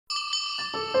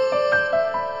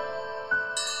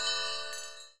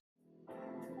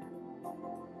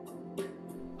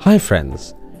Hi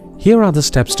friends, here are the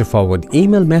steps to forward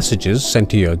email messages sent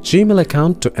to your Gmail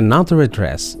account to another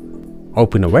address.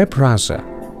 Open a web browser.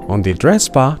 On the address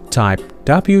bar, type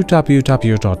www.gmail.com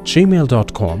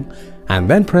and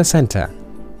then press enter.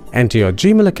 Enter your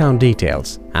Gmail account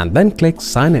details and then click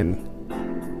Sign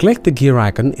In. Click the gear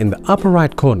icon in the upper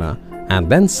right corner and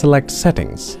then select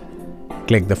Settings.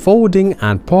 Click the Forwarding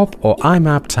and POP or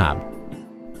IMAP tab.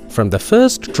 From the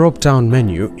first drop-down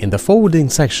menu in the Forwarding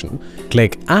section,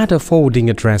 click Add a Forwarding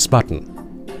Address button.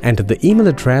 Enter the email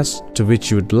address to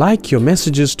which you would like your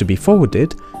messages to be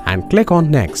forwarded and click on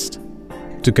Next.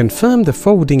 To confirm the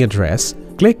forwarding address,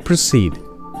 click Proceed.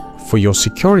 For your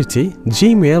security,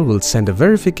 Gmail will send a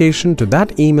verification to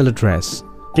that email address.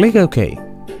 Click OK.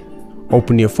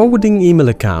 Open your forwarding email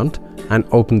account and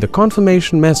open the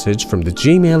confirmation message from the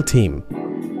Gmail team.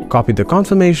 Copy the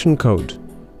confirmation code.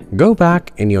 Go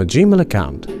back in your Gmail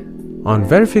account. On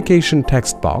verification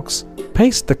text box,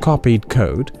 paste the copied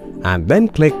code and then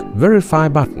click Verify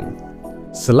button.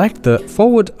 Select the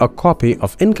Forward a copy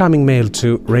of incoming mail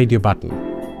to radio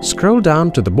button. Scroll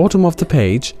down to the bottom of the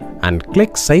page and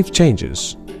click Save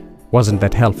Changes. Wasn't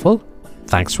that helpful?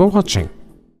 Thanks for watching.